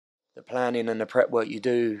the planning and the prep work you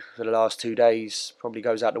do for the last 2 days probably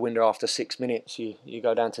goes out the window after 6 minutes. You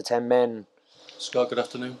go down to 10 men. Scott, good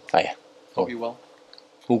afternoon. Hiya. Hope you're well.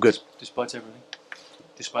 All good. Despite everything.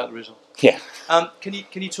 Despite the result. Yeah. Can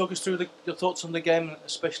you talk us through your thoughts on the game,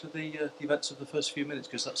 especially the events of the first few minutes,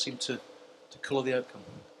 because that seemed to colour the outcome?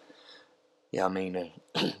 Yeah, I mean,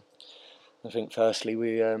 I think firstly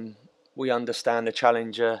we understand the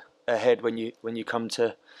challenge ahead when you come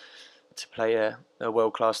to play a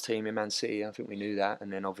world-class team in Man City. I think we knew that,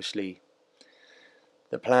 and then obviously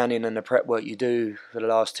the planning and the prep work you do for the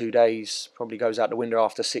last 2 days probably goes out the window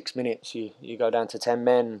after 6 minutes. You go down to 10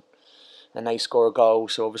 men and they score a goal,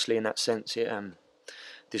 so obviously in that sense it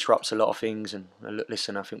disrupts a lot of things. And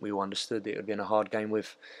listen, I think we all understood it would have been a hard game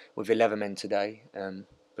with 11 men today,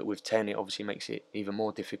 but with 10 it obviously makes it even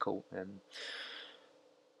more difficult.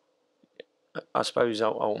 I suppose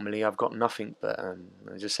ultimately I've got nothing, but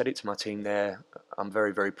I just said it to my team there. I'm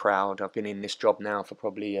very, very proud. I've been in this job now for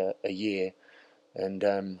probably a year, and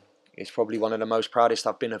it's probably one of the most proudest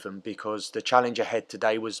I've been of them, because the challenge ahead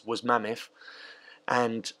today was mammoth,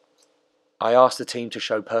 and I asked the team to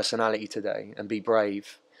show personality today and be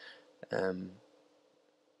brave.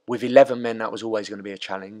 With 11 men, that was always going to be a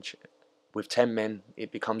challenge. With 10 men, it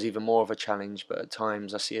becomes even more of a challenge, but at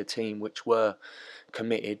times I see a team which were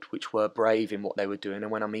committed, which were brave in what they were doing. And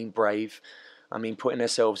when I mean brave, I mean putting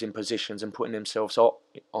themselves in positions and putting themselves on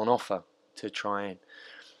offer to try and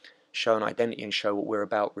show an identity and show what we're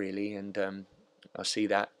about, really. And I see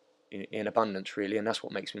that in abundance, really, and that's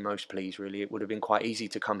what makes me most pleased, really. It would have been quite easy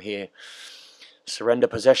to come here, surrender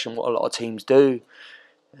possession, what a lot of teams do,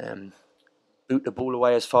 boot the ball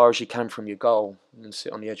away as far as you can from your goal, and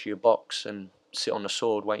sit on the edge of your box and sit on the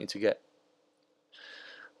sword, waiting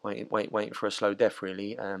for a slow death,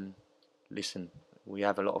 really. Listen, we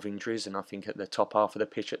have a lot of injuries, and I think at the top half of the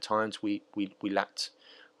pitch at times we lacked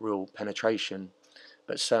real penetration,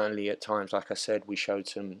 but certainly at times, like I said, we showed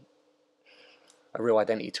a real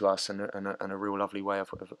identity to us and a real lovely way of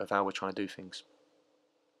how we're trying to do things.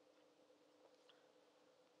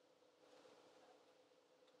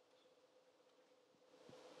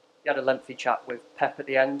 You had a lengthy chat with Pep at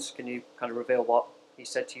the end. Can you kind of reveal what he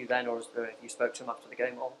said to you then, or if you spoke to him after the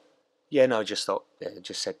game at all? Yeah, no, just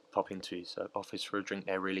said pop into his office for a drink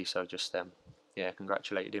there, really. So just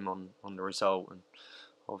congratulated him on the result, and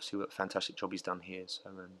obviously what a fantastic job he's done here.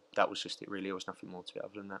 So that was just it, really. There was nothing more to it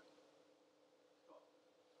other than that.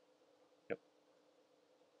 Yep.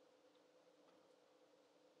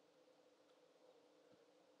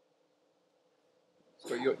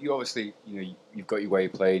 So you obviously, you've got your way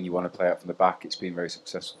of playing. You want to play out from the back. It's been very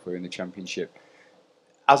successful for you in the Championship.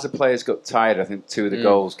 As the players got tired, I think 2 of the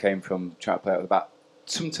goals came from trying to play out of the back.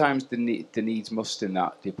 Sometimes the needs must in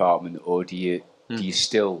that department, or do you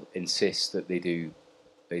still insist that they do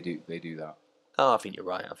that? Oh, I think you're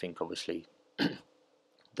right. I think obviously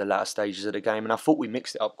the latter stages of the game, and I thought we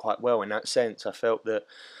mixed it up quite well in that sense. I felt that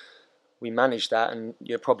we managed that, and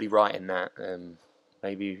you're probably right in that.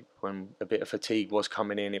 Maybe when a bit of fatigue was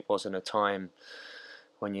coming in, it wasn't a time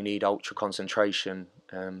when you need ultra concentration.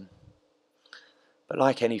 But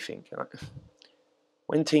like anything,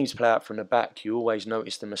 when teams play out from the back, you always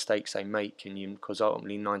notice the mistakes they make, and because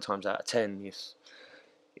ultimately 9 times out of 10,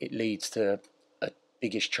 it leads to a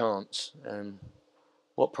biggish chance.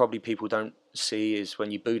 What probably people don't see is when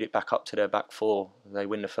you boot it back up to their back 4, they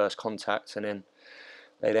win the first contact, and then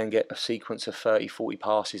they get a sequence of 30, 40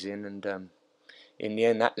 passes in, and in the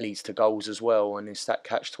end that leads to goals as well, and it's that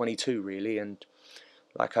catch-22, really. And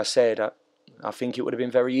like I said, I think it would have been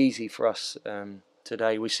very easy for us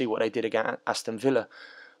today. We see what they did against Aston Villa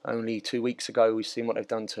only 2 weeks ago. We've seen what they've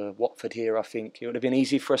done to Watford here. I think it would have been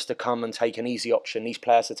easy for us to come and take an easy option. These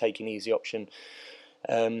players are taking an easy option,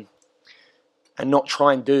 and not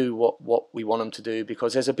try and do what we want them to do,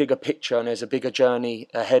 because there's a bigger picture and there's a bigger journey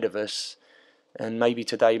ahead of us. And maybe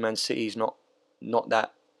today Man City's not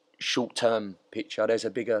that short-term picture. There's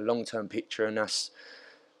a bigger long-term picture, and that's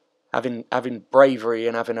having bravery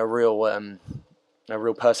and having a real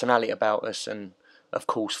personality about us. And of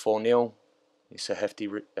course 4-0, it's a hefty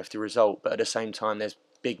result, but at the same time there's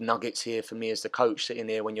big nuggets here for me as the coach sitting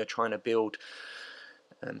here. When you're trying to build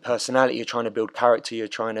personality, you're trying to build character, you're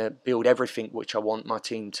trying to build everything which I want my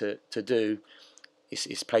team to do.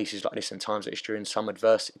 It's places like this and times like this, during some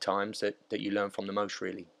adversity times, that you learn from the most,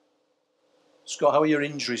 really. Scott, how are your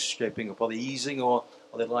injuries shaping up? Are they easing, or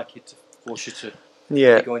are they likely to force you to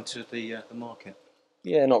go into the market?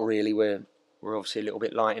 Yeah, not really. We're obviously a little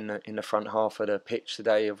bit light in the front half of the pitch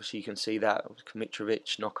today. Obviously, you can see that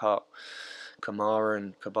Mitrovic, Knockout, Kamara,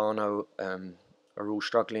 and Cabano are all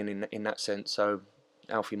struggling in that sense. So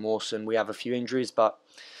Alfie Mawson, we have a few injuries, but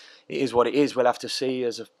it is what it is. We'll have to see.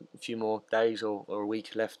 There's a few more days or a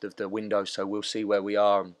week left of the window, so we'll see where we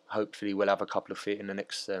are, and hopefully we'll have a couple of fit in the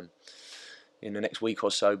next week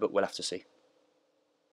or so. But we'll have to see.